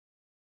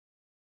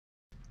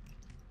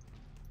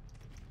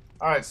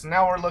Alright, so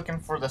now we're looking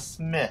for the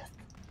Smith.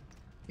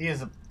 He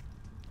is a...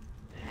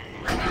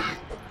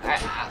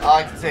 all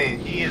I can say,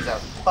 he is a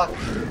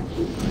fucking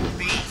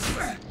beast.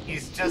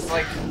 He's just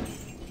like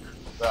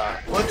the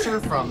Butcher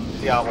from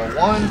Diablo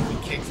 1.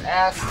 He kicks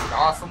ass, he's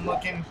awesome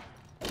looking.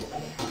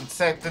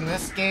 Except in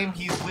this game,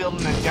 he's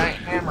wielding a giant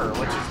hammer,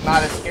 which is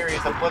not as scary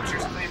as a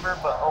Butcher's cleaver,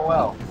 but oh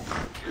well.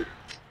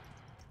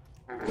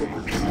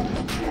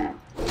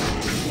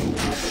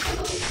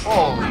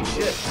 Holy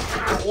shit,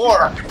 the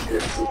war!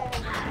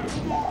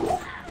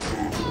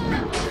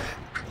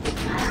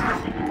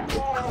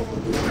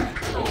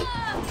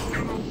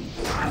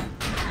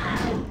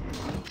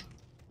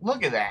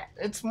 Look at that,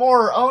 it's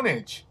more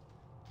ownage.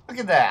 Look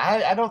at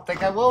that, I don't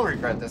think I will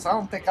regret this. I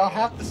don't think I'll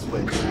have to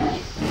switch.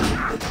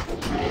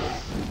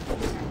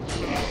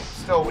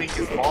 Still weak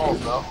as balls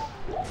though.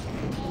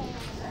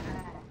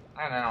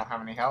 I don't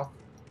have any health.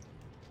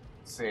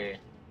 Let's see.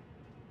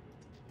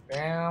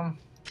 Bam,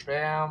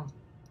 bam,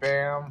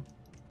 bam.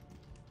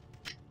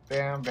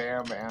 Bam,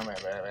 bam, bam, bam,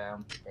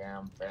 bam,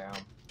 bam, bam,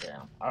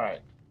 bam.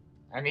 Alright.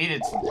 I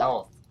needed some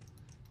health.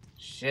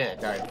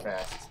 Shit, I died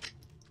fast.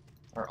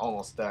 Or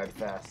almost died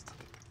fast.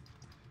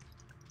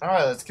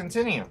 Alright, let's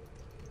continue.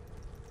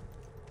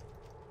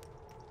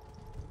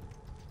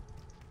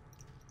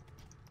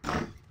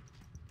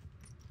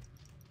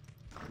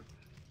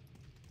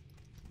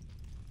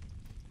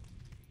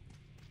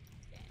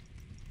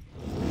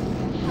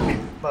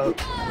 But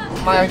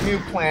my new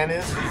plan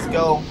is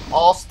go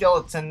all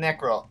skeleton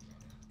necro.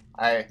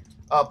 I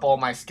up all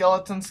my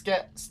skeleton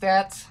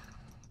stats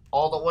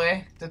all the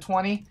way to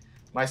 20.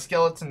 My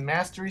skeleton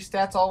mastery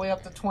stats all the way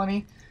up to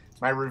 20.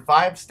 My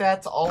revive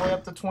stats all the way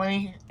up to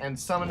 20. And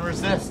summon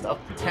resist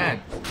up to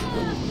 10.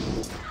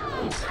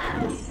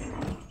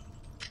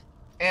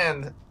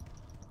 And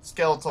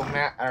skeletal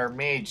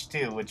mage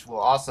too, which will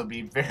also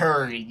be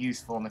very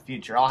useful in the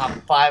future. I'll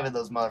have 5 of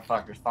those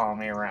motherfuckers following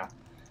me around.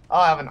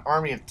 I'll have an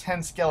army of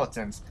 10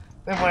 skeletons.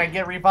 Then when I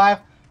get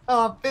revived,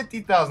 I'll have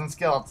 50,000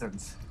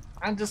 skeletons.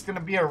 I'm just gonna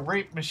be a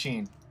rape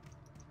machine.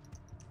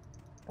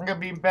 I'm gonna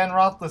be Ben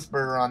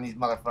Roethlisberger on these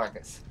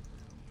motherfuckers.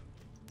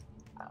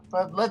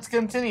 But let's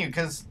continue,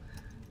 because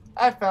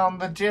I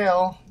found the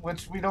jail,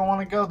 which we don't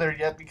want to go there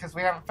yet because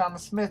we haven't found the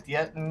Smith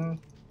yet, and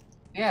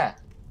yeah,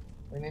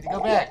 we need to go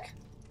back.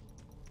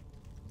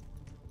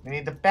 We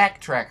need to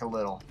backtrack a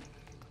little.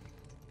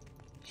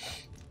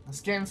 This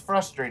game's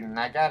frustrating,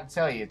 I gotta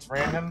tell you, it's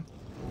random.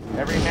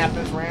 Every map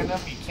is random,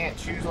 you can't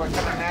choose what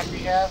kind of map you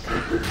have.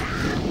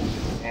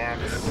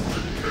 And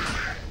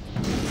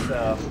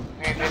so,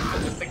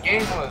 if the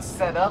game was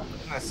set up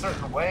in a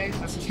certain way,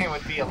 this game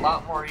would be a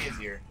lot more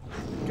easier.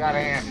 Gotta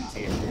hand it to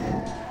you.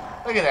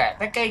 Look at that,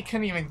 that guy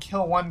couldn't even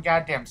kill one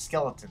goddamn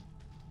skeleton.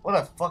 What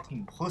a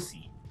fucking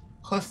pussy.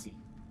 Pussy.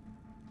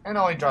 I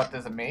know he dropped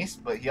as a mace,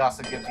 but he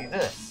also gives you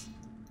this.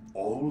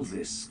 All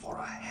this for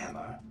a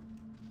hammer?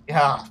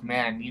 Yeah,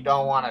 man, you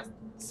don't want to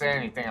say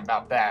anything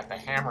about that. The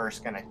hammer is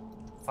gonna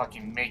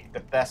fucking make the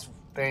best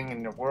thing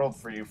in the world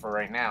for you for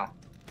right now.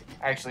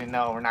 Actually,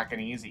 no, we're not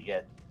gonna use it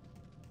yet.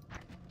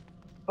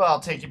 But I'll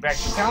take you back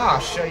to town. I'll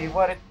show you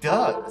what it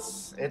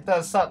does. It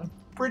does something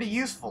pretty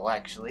useful,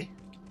 actually.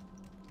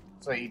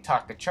 So you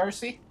talk to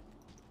Charcy?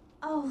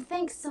 Oh,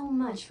 thanks so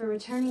much for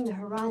returning the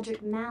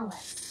Herodric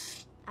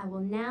Mallet. I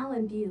will now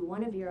imbue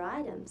one of your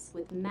items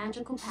with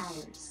magical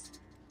powers.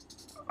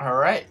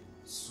 Alright.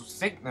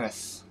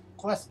 Sickness.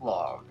 Quest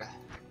log.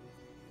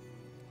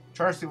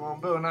 Charcy will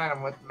imbue an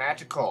item with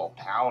magical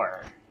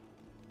power.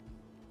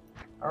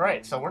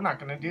 Alright, so we're not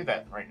going to do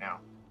that right now.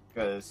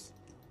 Because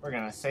we're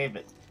going to save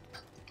it.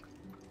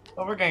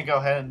 But we're going to go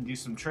ahead and do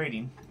some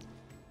trading.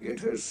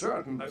 It is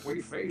certain that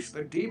we face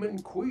the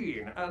Demon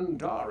Queen,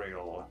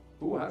 Andariel,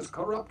 who has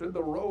corrupted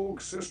the rogue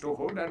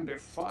sisterhood and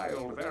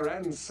defiled their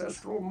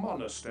ancestral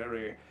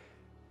monastery.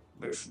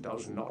 This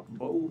does not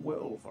bode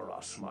well for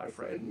us, my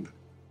friend.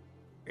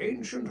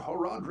 Ancient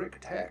Herodric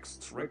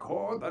texts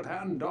record that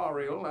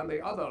Andariel and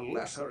the other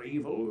lesser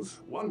evils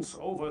once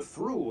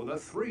overthrew the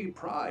 3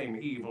 prime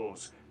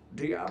evils,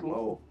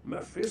 Diablo,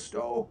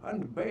 Mephisto,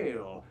 and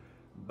Baal,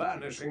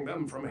 banishing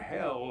them from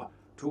hell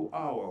to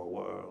our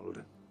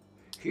world.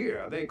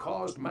 Here they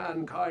caused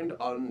mankind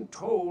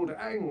untold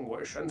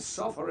anguish and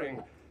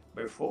suffering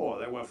before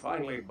they were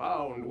finally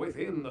bound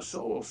within the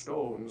Soul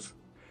Stones.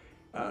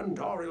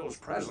 Andariel's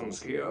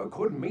presence here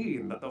could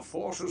mean that the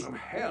forces of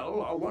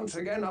hell are once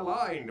again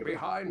aligned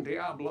behind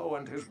Diablo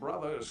and his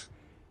brothers.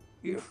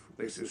 If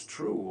this is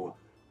true,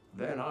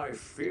 then I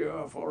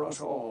fear for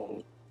us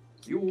all.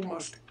 You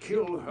must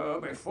kill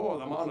her before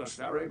the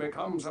monastery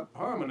becomes a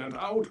permanent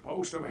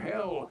outpost of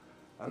hell,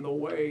 and the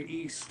way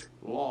east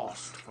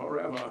lost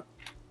forever.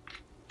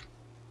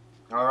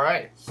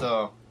 Alright,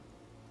 so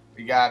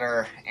we got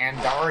our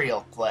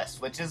Andariel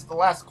quest, which is the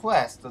last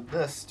quest of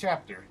this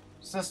chapter.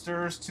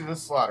 Sisters to the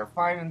slaughter.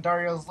 Find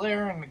Andariel's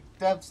lair in the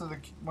depths of the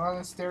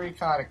monastery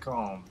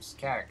catacombs.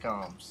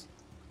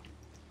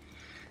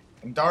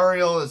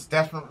 Andariel is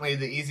definitely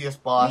the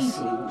easiest boss,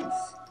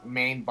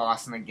 main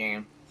boss in the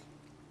game.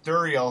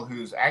 Duriel,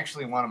 who's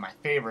actually one of my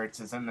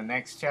favorites, is in the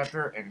next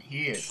chapter, and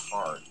he is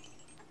hard.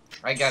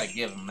 I gotta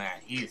give him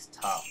that. He's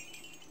tough.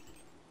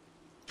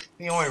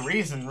 The only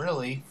reason,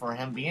 really, for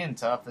him being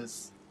tough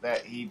is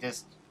that he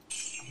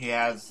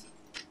has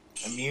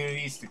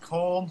immunities to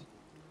cold,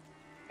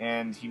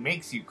 and he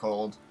makes you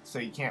cold, so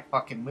you can't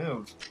fucking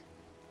move.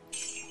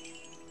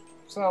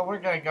 So we're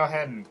gonna go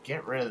ahead and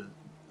get rid of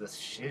this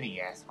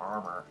shitty-ass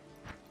armor.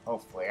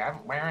 Hopefully.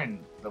 I'm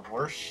wearing the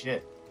worst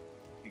shit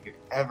you could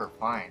ever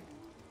find.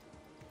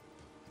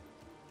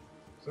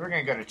 So we're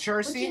gonna go to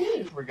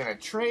Chelsea, we're gonna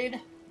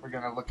trade, we're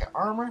gonna look at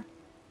armor,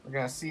 we're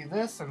gonna see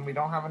this, and we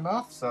don't have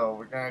enough, so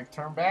we're gonna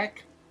turn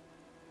back.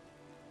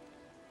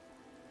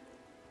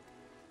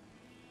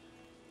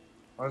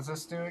 What does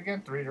this do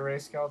again? 3 to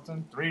raise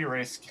skeleton? 3 to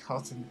raise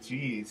skeleton,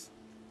 jeez.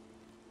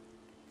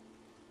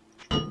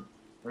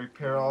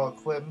 Repair all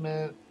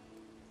equipment.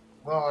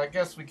 Well, I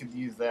guess we could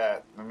use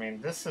that. I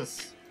mean, this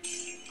is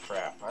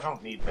crap. I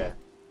don't need that.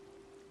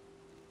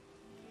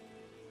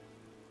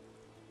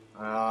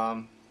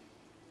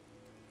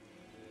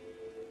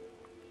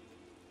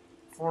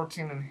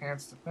 14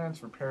 enhanced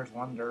defense, repairs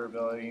 1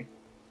 durability.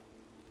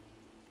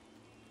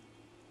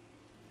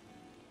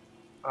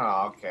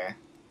 Oh, okay.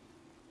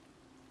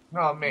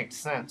 No, it makes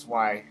sense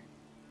why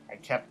I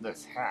kept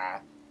this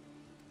hat.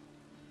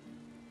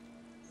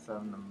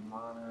 7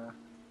 mana.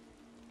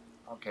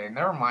 Okay,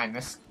 never mind.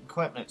 This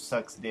equipment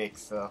sucks dick,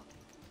 so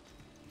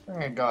I'm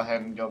gonna go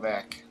ahead and go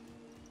back.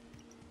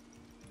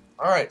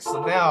 Alright,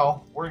 so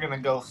now we're gonna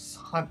go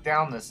hunt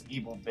down this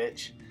evil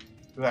bitch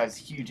who has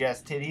huge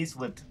ass titties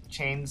with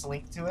chains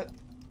linked to it.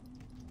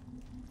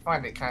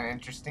 Find it kind of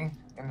interesting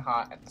and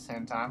hot at the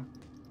same time.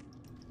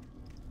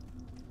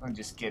 I'm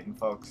just kidding,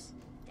 folks.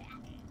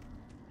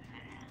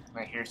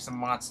 I hear some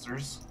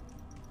monsters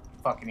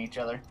fucking each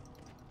other.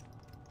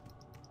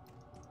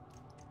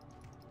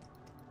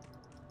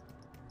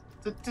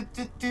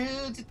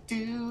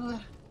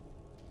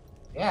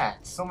 Yeah,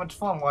 it's so much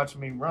fun watching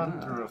me run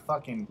through a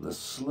fucking the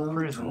slow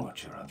prison.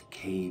 torture of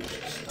cave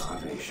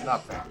starvation.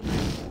 Nothing.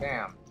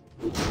 Damn.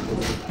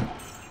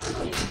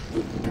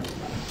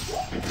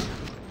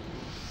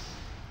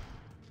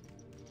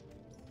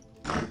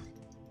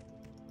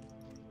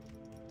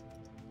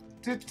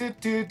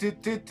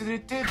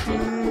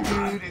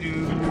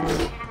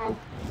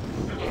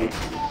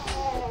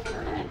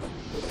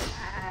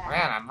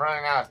 Man, I'm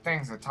running out of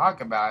things to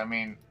talk about. I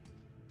mean,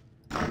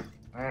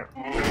 we're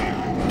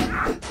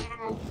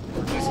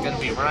just gonna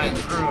be running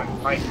through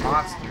and fight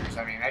monsters.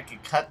 I mean, I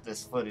could cut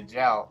this footage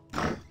out.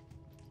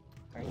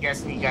 I'm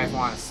guessing you guys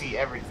want to see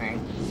everything,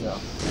 so.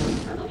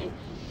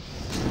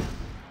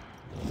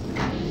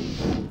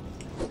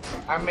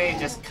 I may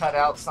just cut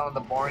out some of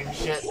the boring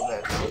shit,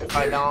 but if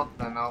I don't,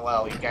 then oh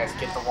well, you guys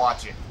get to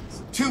watch it.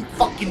 It's too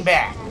fucking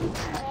bad.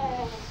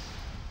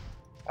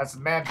 That's the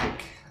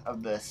magic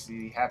of this.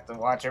 You have to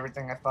watch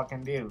everything I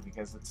fucking do,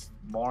 because it's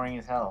boring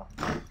as hell.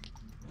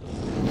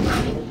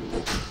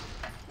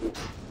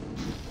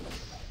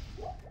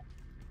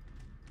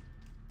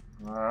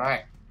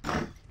 Alright.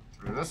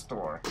 Through this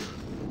door.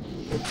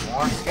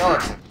 More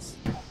skeletons.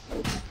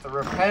 It's a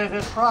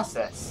repetitive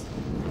process.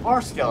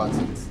 More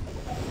skeletons.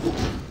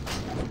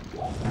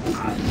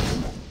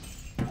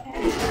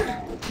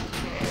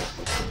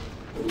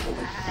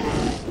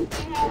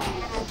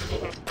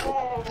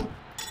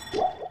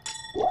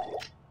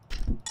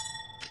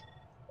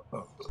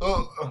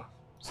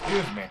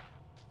 Excuse me.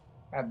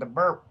 Had to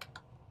burp.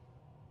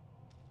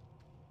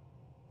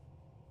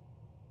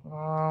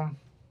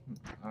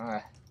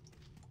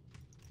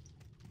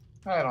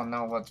 I don't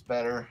know what's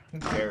better. Who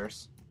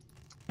cares?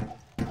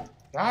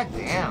 God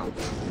damn.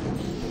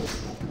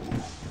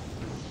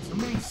 Too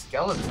many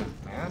skeletons,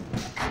 man.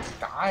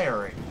 Die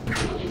already.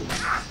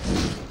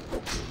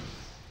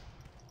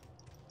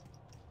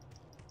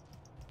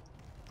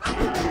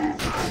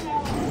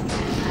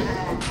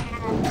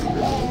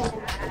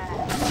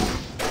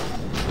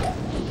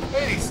 Look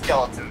at these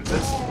skeletons.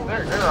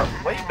 They're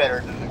way better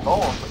than the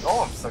golem. The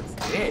golem sucks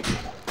dick.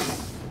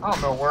 I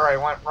don't know where I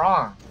went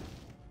wrong.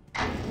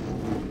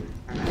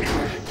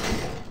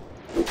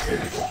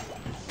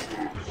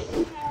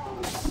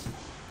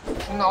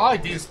 And all I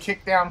do is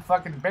kick down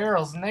fucking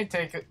barrels and they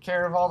take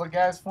care of all the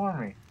guys for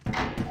me.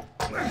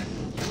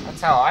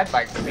 That's how I'd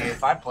like to be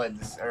if I played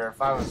this, or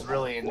if I was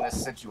really in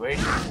this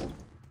situation.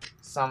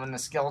 Summon the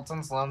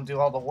skeletons, let them do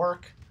all the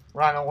work,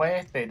 run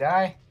away, they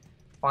die,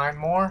 find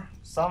more,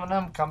 summon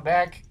them, come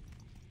back,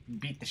 and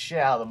beat the shit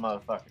out of the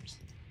motherfuckers.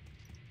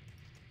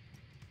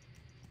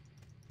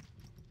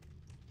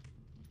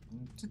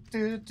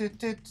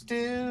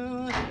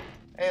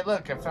 Hey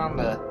look, I found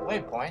the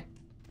waypoint.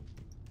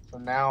 So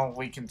now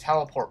we can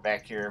teleport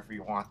back here if we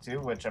want to,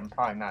 which I'm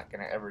probably not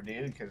going to ever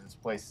do because this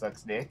place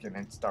sucks dick and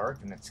it's dark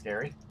and it's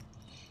scary.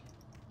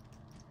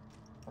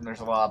 And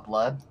there's a lot of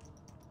blood.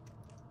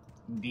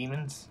 And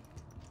demons.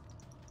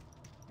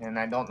 And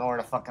I don't know where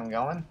the fuck I'm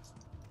going.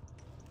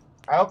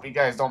 I hope you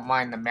guys don't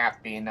mind the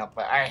map being up,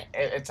 but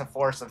it's a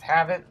force of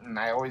habit and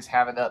I always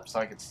have it up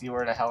so I can see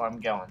where the hell I'm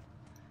going.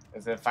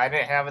 Because if I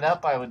didn't have it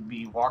up, I would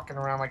be walking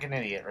around like an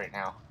idiot right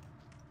now.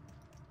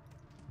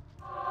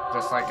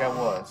 Just like I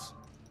was.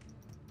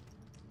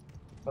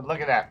 But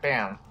look at that,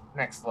 bam,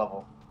 next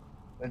level.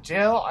 The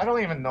jail, I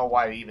don't even know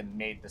why I even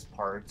made this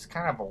part. It's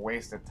kind of a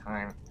waste of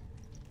time.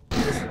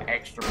 Just an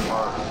extra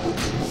part.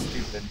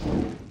 Stupid.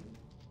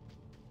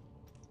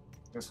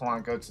 Just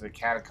want to go to the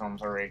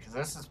catacombs already, because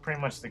this is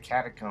pretty much the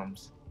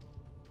catacombs.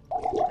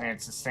 And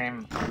it's the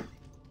same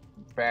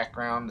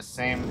background, the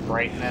same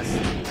brightness,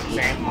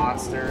 same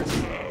monsters.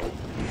 So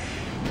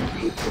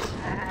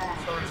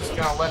we're just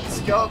gonna let the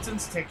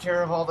skeletons take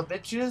care of all the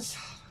bitches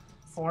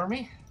for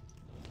me.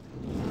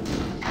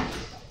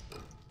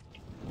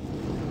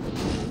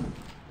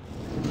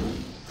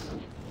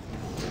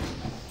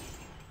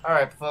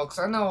 Alright folks,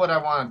 I know what I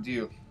want to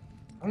do.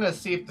 I'm gonna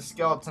see if the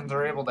skeletons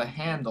are able to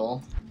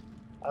handle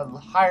a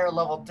higher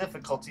level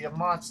difficulty of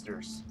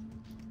monsters.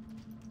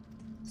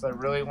 So I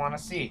really want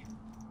to see.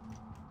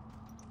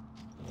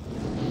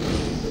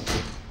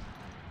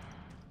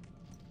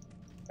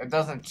 It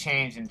doesn't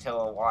change until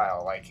a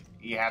while, like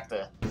you have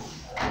to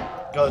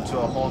go to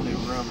a whole new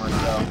room or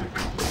so.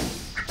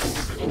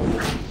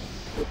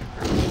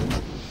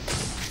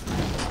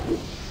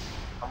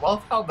 I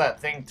love how that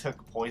thing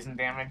took poison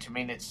damage. I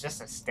mean, it's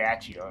just a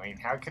statue. I mean,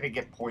 how could it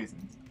get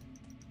poisoned?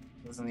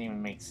 Doesn't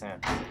even make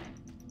sense.